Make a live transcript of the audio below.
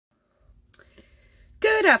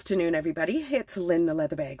Good afternoon, everybody. It's Lynn, the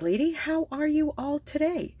Leather Bag Lady. How are you all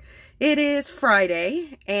today? It is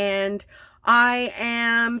Friday, and I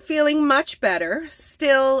am feeling much better.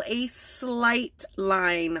 Still a slight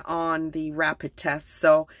line on the rapid test,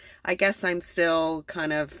 so I guess I'm still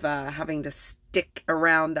kind of having to stick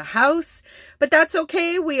around the house, but that's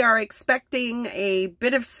okay. We are expecting a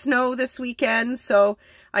bit of snow this weekend, so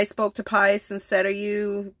I spoke to Pius and said,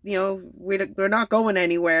 we're not going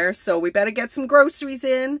anywhere, so we better get some groceries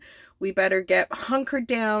in. We better get hunkered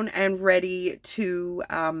down and ready to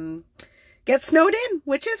get snowed in,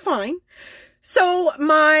 which is fine. So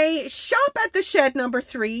my shop at the shed number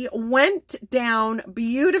 3 went down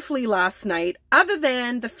beautifully last night, other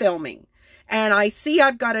than the filming. And I see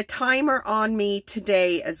I've got a timer on me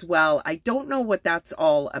today as well. I don't know what that's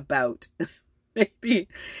all about. Maybe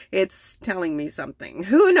it's telling me something.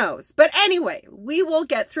 Who knows? But anyway, we will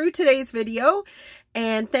get through today's video.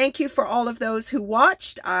 And thank you for all of those who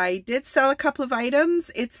watched. I did sell a couple of items.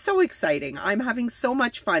 It's so exciting. I'm having so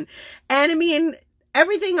much fun. And I mean,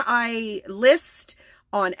 everything I list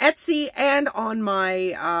on Etsy and on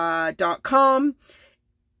my .com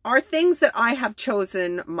are things that I have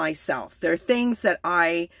chosen myself. They're things that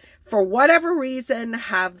I, for whatever reason,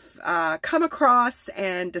 have come across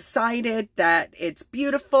and decided that it's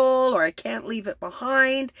beautiful or I can't leave it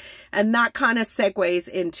behind. And that kind of segues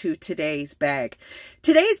into today's bag.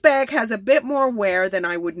 Today's bag has a bit more wear than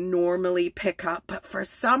I would normally pick up, but for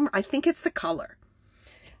some, I think it's the color.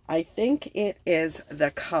 I think it is the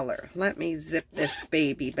color. Let me zip this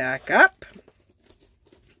baby back up.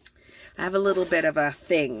 I have a little bit of a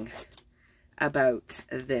thing about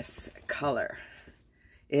this color.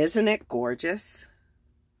 Isn't it gorgeous?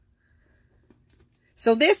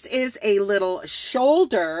 So this is a little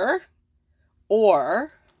shoulder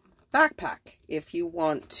or backpack if you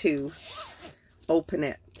want to open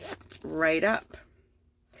it right up.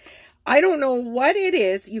 I don't know what it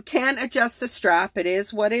is. You can't adjust the strap. It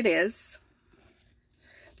is what it is.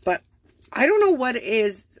 But I don't know what it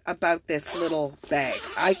is about this little bag.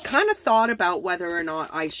 I kind of thought about whether or not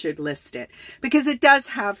I should list it because it does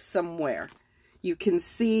have some wear. You can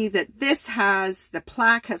see that this has, the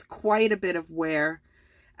plaque has quite a bit of wear,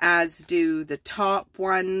 as do the top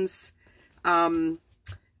ones.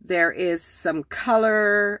 There is some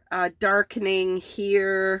color darkening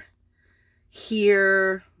here,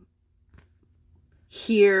 here,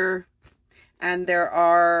 here, and there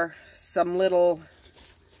are some little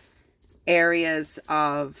areas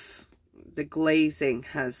of the glazing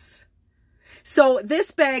has. So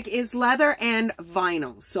this bag is leather and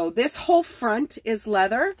vinyl. So this whole front is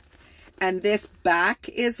leather and this back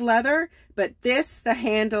is leather, but this, the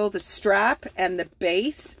handle, the strap, and the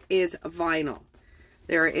base is vinyl.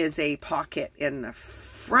 There is a pocket in the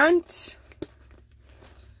front.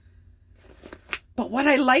 But what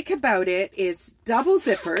I like about it is double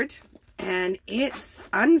zippered and it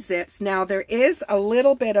unzips. Now there is a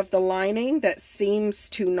little bit of the lining that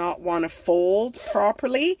seems to not want to fold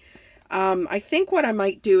properly. I think what I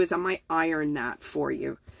might do is I might iron that for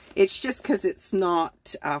you. It's just because it's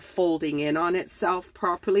not folding in on itself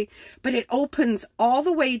properly, but it opens all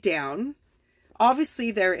the way down.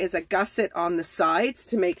 Obviously there is a gusset on the sides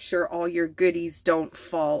to make sure all your goodies don't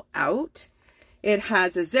fall out. It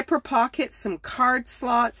has a zipper pocket, some card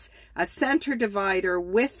slots, a center divider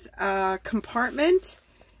with a compartment,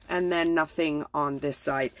 and then nothing on this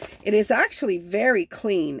side. It is actually very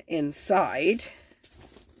clean inside.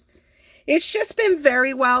 It's just been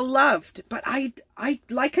very well loved, but I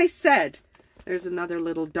like I said, there's another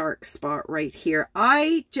little dark spot right here.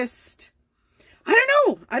 I don't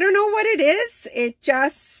know what it is. It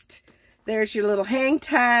just, there's your little hang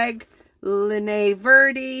tag, Linea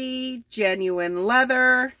Verdi, genuine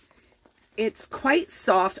leather. It's quite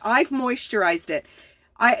soft. I've moisturized it.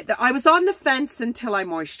 I was on the fence until I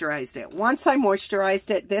moisturized it. Once I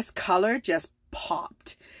moisturized it, this color just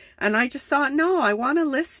popped. And I just thought, no, I want to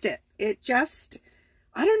list it. It just,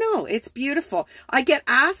 I don't know. It's beautiful. I get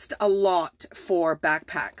asked a lot for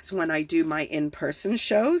backpacks when I do my in-person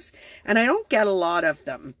shows, and I don't get a lot of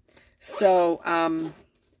them. So,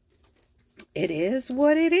 it is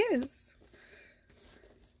what it is.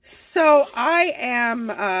 So I am,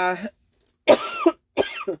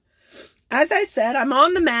 as I said, I'm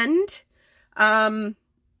on the mend.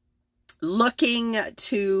 Looking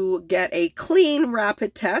to get a clean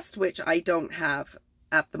rapid test, which I don't have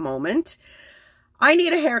at the moment. I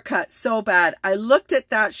need a haircut so bad. I looked at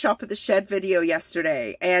that Shop at the Shed video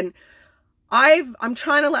yesterday, and I'm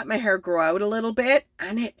trying to let my hair grow out a little bit,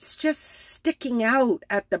 and it's just sticking out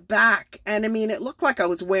at the back. And I mean, it looked like I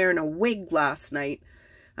was wearing a wig last night.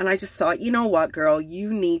 And I just thought, you know what, girl,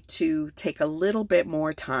 you need to take a little bit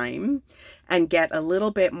more time and get a little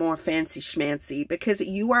bit more fancy schmancy, because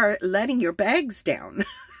you are letting your bags down.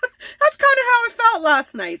 That's kind of how it felt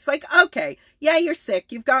last night. It's like, okay, yeah, you're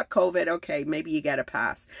sick. You've got COVID. Okay, maybe you get a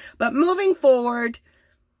pass. But moving forward,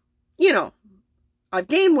 you know, I've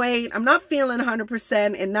gained weight. I'm not feeling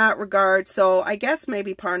 100% in that regard. So I guess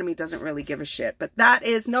maybe part of me doesn't really give a shit. But that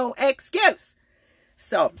is no excuse.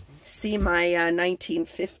 So, see my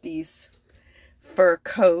 1950s fur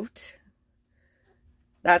coat.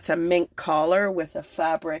 That's a mink collar with a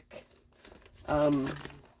fabric,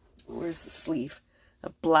 where's the sleeve? A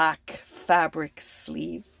black fabric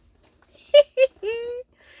sleeve.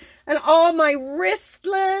 And all my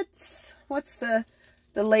wristlets. What's the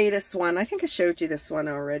latest one? I think I showed you this one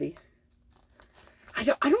already.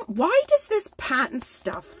 Why does this patent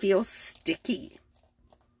stuff feel sticky?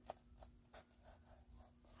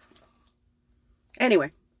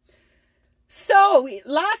 Anyway, so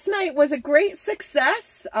last night was a great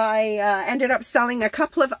success. I ended up selling a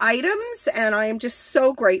couple of items, and I am just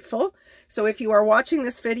so grateful. So if you are watching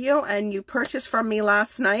this video and you purchased from me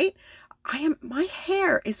last night, my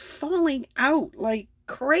hair is falling out like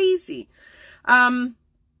crazy. I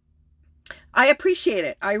appreciate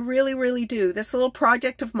it. I really, really do. This little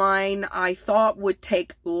project of mine, I thought would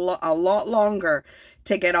take a lot longer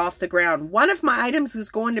to get off the ground. One of my items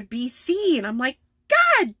was going to BC, and I'm like,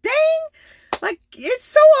 God dang, like, it's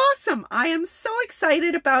so awesome. I am so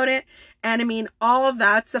excited about it. And I mean, all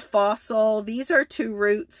that's a fossil. These are 2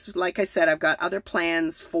 roots. Like I said, I've got other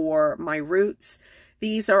plans for my roots.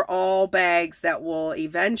 These are all bags that will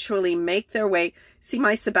eventually make their way. See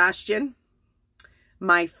my Sebastian?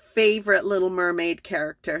 My favorite Little Mermaid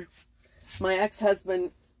character. My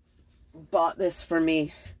ex-husband bought this for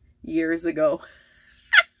me years ago.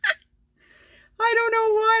 I don't know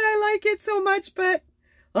why I like it so much, but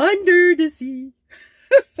under the sea.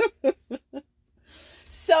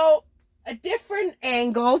 So, a different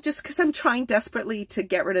angle, just because I'm trying desperately to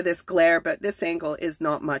get rid of this glare, but this angle is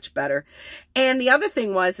not much better. And the other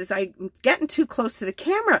thing is I'm getting too close to the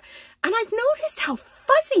camera, and I've noticed how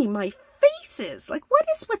fuzzy my face is. Like, what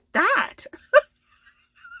is with that?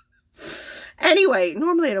 Anyway,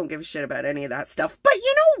 normally I don't give a shit about any of that stuff, but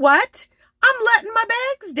you know what? I'm letting my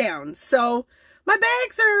bags down. So my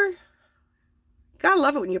bags are, gotta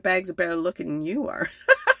love it when your bags are better looking than you are.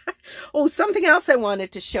 Oh, something else I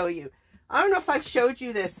wanted to show you. I don't know if I've showed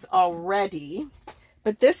you this already,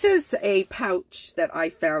 but this is a pouch that I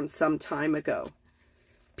found some time ago.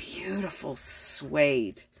 Beautiful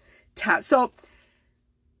suede. So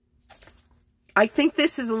I think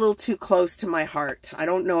this is a little too close to my heart. I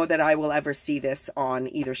don't know that I will ever see this on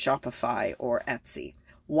either Shopify or Etsy.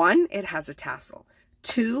 1, it has a tassel.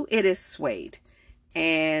 2, it is suede.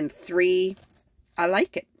 And 3, I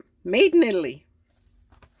like it. Made in Italy.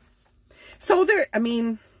 So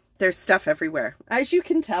there's stuff everywhere, as you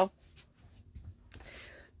can tell.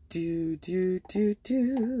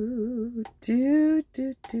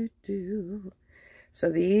 So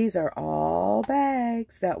these are all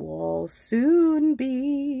bags that will soon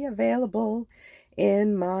be available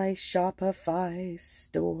in my Shopify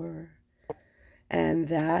store. And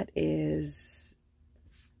that is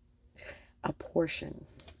a portion.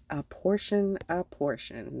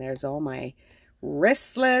 There's all my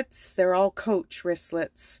wristlets. They're all Coach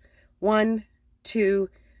wristlets. 1, 2,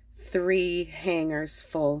 3 hangers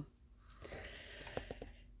full.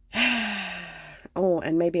 Oh,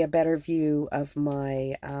 and maybe a better view of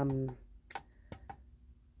my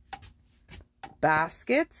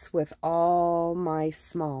baskets with all my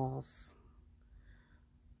smalls.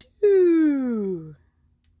 Ooh.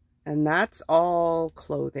 And that's all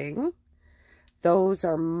clothing. Those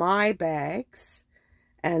are my bags.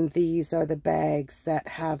 And these are the bags that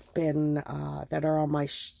have been, that are on my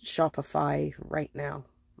Shopify right now.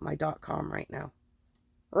 My .com right now.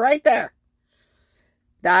 Right there.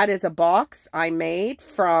 That is a box I made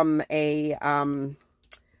from a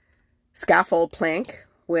scaffold plank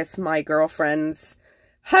with my girlfriend's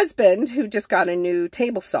husband, who just got a new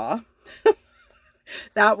table saw.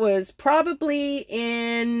 That was probably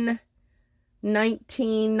in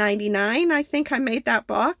 1999, I think I made that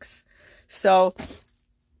box. So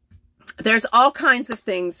there's all kinds of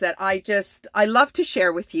things that I love to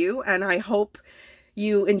share with you, and I hope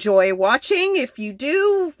you enjoy watching. If you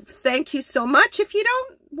do, thank you so much. If you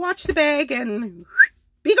don't, watch the bag and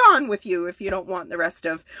be gone with you if you don't want the rest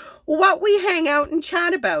of what we hang out and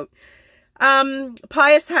chat about.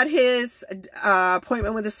 Pius had his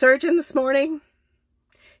appointment with a surgeon this morning.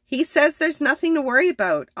 He says there's nothing to worry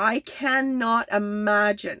about. I cannot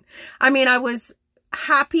imagine. I mean, I was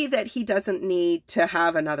happy that he doesn't need to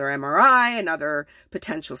have another MRI, another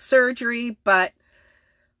potential surgery, but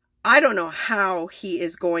I don't know how he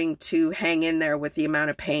is going to hang in there with the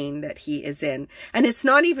amount of pain that he is in. And it's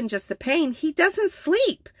not even just the pain. He doesn't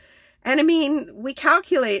sleep. And I mean, we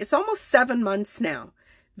calculate it's almost 7 months now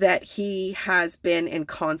that he has been in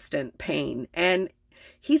constant pain, and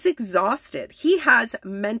he's exhausted. He has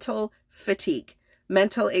mental fatigue,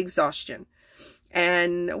 mental exhaustion.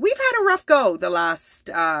 And we've had a rough go the last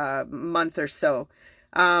month or so.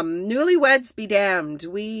 Newlyweds be damned.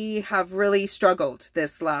 We have really struggled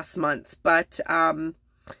this last month, but,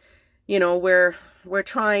 you know, we're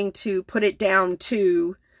trying to put it down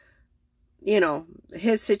to, you know,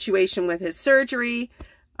 his situation with his surgery,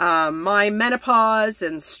 my menopause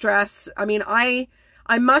and stress. I mean, I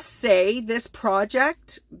must say this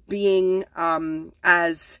project being,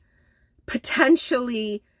 as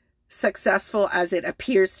potentially successful as it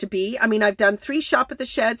appears to be. I mean, I've done 3 shop at the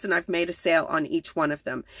sheds and I've made a sale on each one of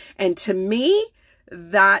them. And to me,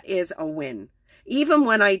 that is a win. Even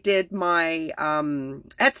when I did my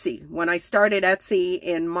Etsy, when I started Etsy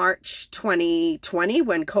in March 2020,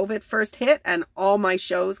 when COVID first hit and all my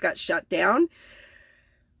shows got shut down.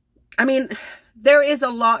 I mean, there is a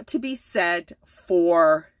lot to be said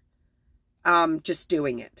for just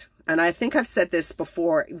doing it. And I think I've said this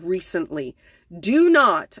before recently. Do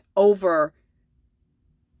not over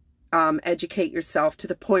educate yourself to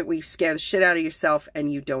the point where you scare the shit out of yourself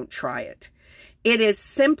and you don't try it. It is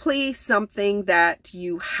simply something that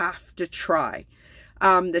you have to try.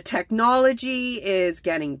 The technology is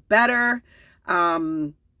getting better.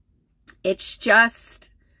 It's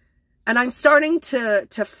just, and I'm starting to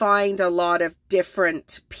find a lot of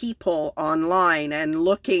different people online and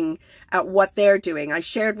looking at what they're doing. I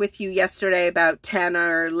shared with you yesterday about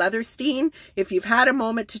Tanner Leatherstein. If you've had a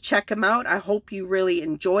moment to check him out, I hope you really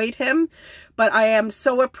enjoyed him. But I am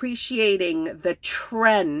so appreciating the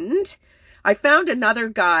trend. I found another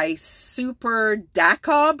guy, Super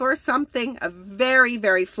Dacob or something, a very,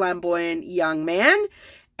 very flamboyant young man.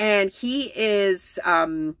 And he is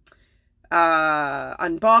unboxing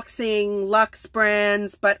Luxe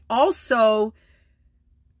brands, but also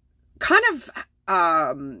kind of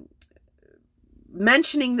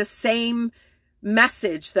mentioning the same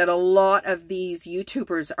message that a lot of these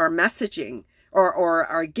YouTubers are messaging or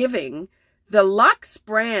are giving. The Luxe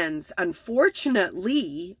brands,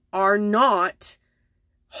 unfortunately, are not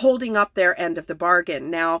holding up their end of the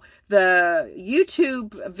bargain. Now, the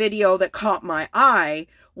YouTube video that caught my eye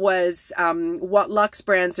was what Luxe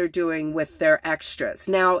brands are doing with their extras.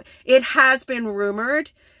 Now, it has been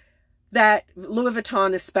rumored that Louis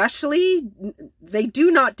Vuitton especially, they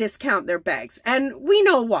do not discount their bags. And we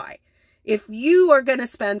know why. If you are going to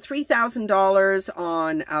spend $3,000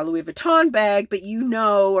 on a Louis Vuitton bag, but you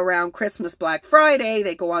know around Christmas, Black Friday,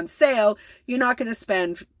 they go on sale, you're not going to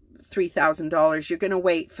spend $3,000. You're going to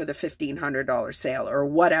wait for the $1,500 sale or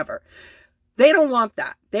whatever. They don't want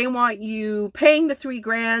that. They want you paying the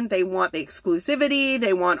 $3,000. They want the exclusivity.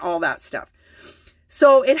 They want all that stuff.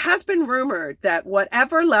 So it has been rumored that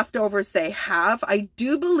whatever leftovers they have, I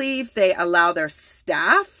do believe they allow their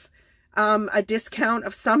staff a discount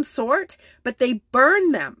of some sort, but they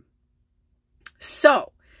burn them.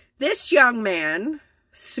 So this young man,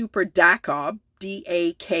 Super Dacob,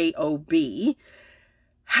 D-A-K-O-B,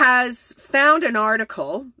 has found an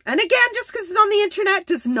article, and again, just because it's on the internet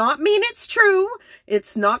does not mean it's true.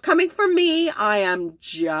 It's not coming from me. I am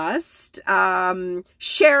just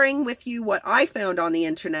sharing with you what I found on the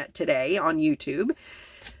internet today on YouTube.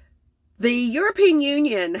 The European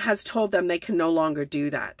Union has told them they can no longer do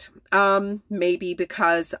that. Maybe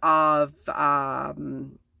because of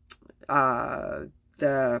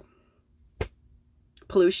the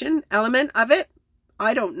pollution element of it.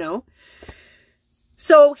 I don't know.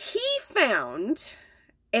 So he found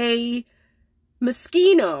a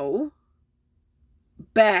Moschino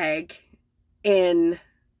bag in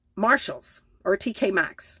Marshall's or TK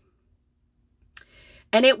Maxx.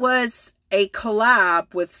 And it was a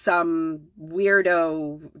collab with some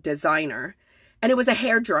weirdo designer. And it was a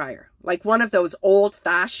hairdryer, like one of those old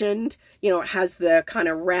fashioned, you know, it has the kind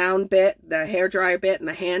of round bit, the hairdryer bit and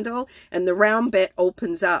the handle, and the round bit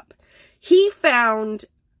opens up. He found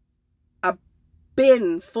a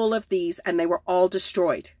bin full of these and they were all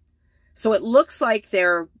destroyed. So it looks like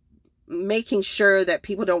they're making sure that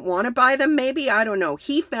people don't want to buy them. Maybe, I don't know.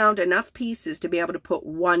 He found enough pieces to be able to put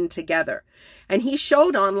one together. And he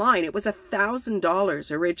showed online, it was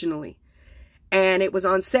 $1,000 originally. And it was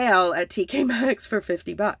on sale at TK Maxx for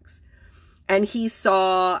 $50. And he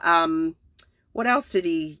saw, what else did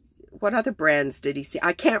he, what other brands did he see?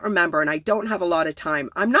 I can't remember, and I don't have a lot of time.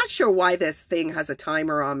 I'm not sure why this thing has a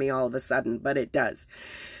timer on me all of a sudden, but it does.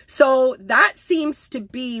 So that seems to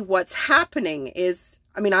be what's happening is,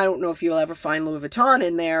 I mean, I don't know if you'll ever find Louis Vuitton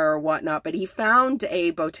in there or whatnot, but he found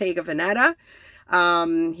a Bottega Veneta.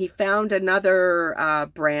 He found another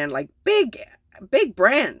brand, like big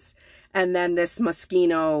brands. And then this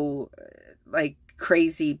Moschino, like,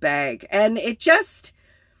 crazy bag. And it just,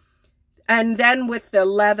 and then with the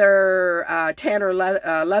leather, Tanner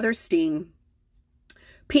Leatherstein,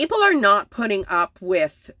 people are not putting up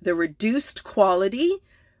with the reduced quality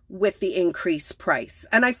with the increased price.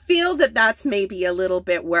 And I feel that that's maybe a little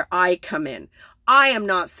bit where I come in. I am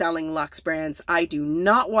not selling luxe brands. I do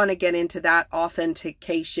not want to get into that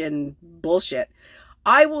authentication bullshit.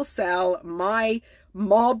 I will sell my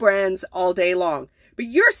mall brands all day long. But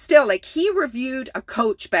you're still, like, he reviewed a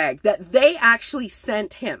Coach bag that they actually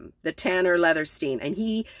sent him, the Tanner Leatherstein, and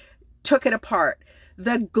he took it apart.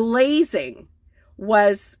 The glazing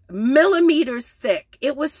was millimeters thick.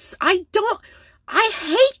 It was, I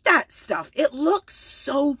hate that stuff. It looks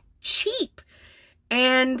so cheap.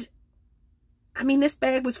 And I mean, this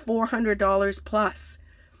bag was $400 plus.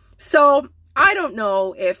 So I don't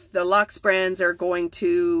know if the luxe brands are going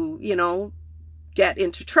to, you know, get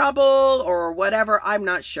into trouble or whatever. I'm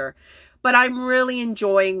not sure. But I'm really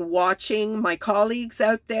enjoying watching my colleagues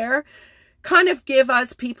out there kind of give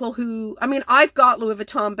us people who, I mean, I've got Louis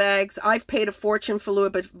Vuitton bags. I've paid a fortune for Louis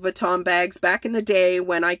Vuitton bags back in the day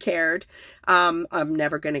when I cared. I'm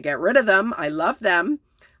never going to get rid of them. I love them.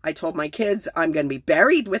 I told my kids I'm going to be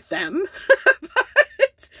buried with them.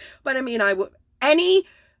 but I mean, any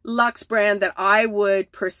luxe brand that I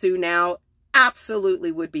would pursue now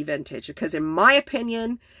absolutely would be vintage, because in my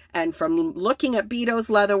opinion, and from looking at Beato's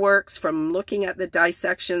Leatherworks, from looking at the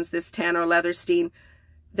dissections, this Tanner Leatherstein,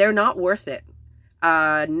 they're not worth it.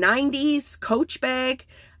 90s Coach bag,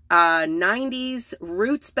 90s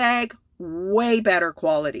Roots bag, way better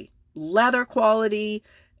quality. Leather quality,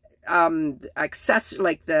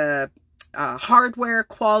 like the hardware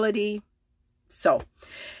quality. So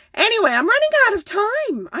anyway, I'm running out of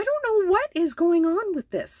time. I don't know what is going on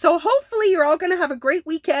with this. So hopefully you're all going to have a great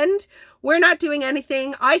weekend. We're not doing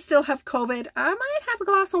anything. I still have COVID. I might have a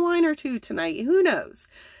glass of wine or two tonight. Who knows?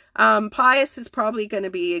 Pius is probably going to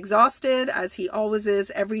be exhausted, as he always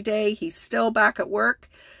is every day. He's still back at work.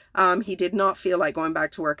 He did not feel like going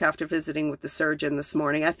back to work after visiting with the surgeon this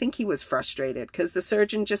morning. I think he was frustrated because the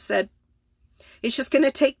surgeon just said, it's just going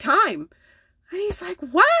to take time. And he's like,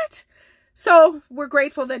 what? So we're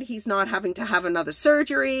grateful that he's not having to have another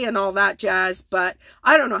surgery and all that jazz, but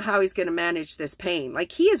I don't know how he's going to manage this pain.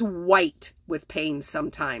 Like, he is white with pain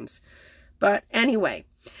sometimes. But anyway,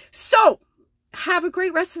 so have a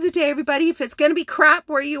great rest of the day, everybody. If it's going to be crap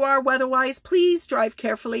where you are weather-wise, please drive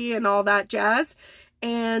carefully and all that jazz.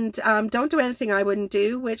 And don't do anything I wouldn't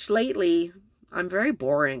do, which lately I'm very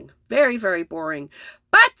boring. Very, very boring.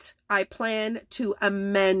 But I plan to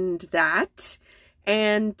amend that.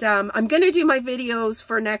 And I'm going to do my videos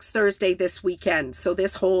for next Thursday this weekend. So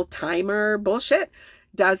this whole timer bullshit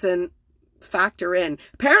doesn't factor in.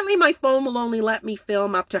 Apparently my phone will only let me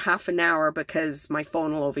film up to half an hour because my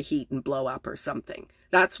phone will overheat and blow up or something.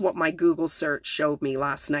 That's what my Google search showed me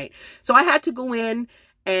last night. So I had to go in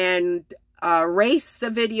and erase the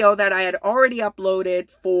video that I had already uploaded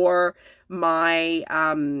for my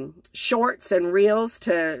shorts and reels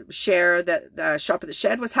to share that the Shop at the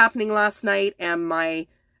Shed was happening last night, and my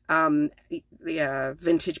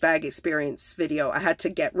vintage bag experience video. I had to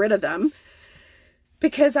get rid of them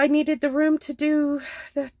because I needed the room to do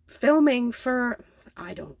the filming for,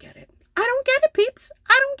 I don't get it. I don't get it, peeps.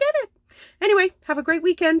 I don't get it. Anyway, have a great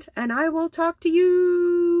weekend, and I will talk to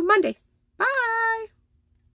you Monday. Bye.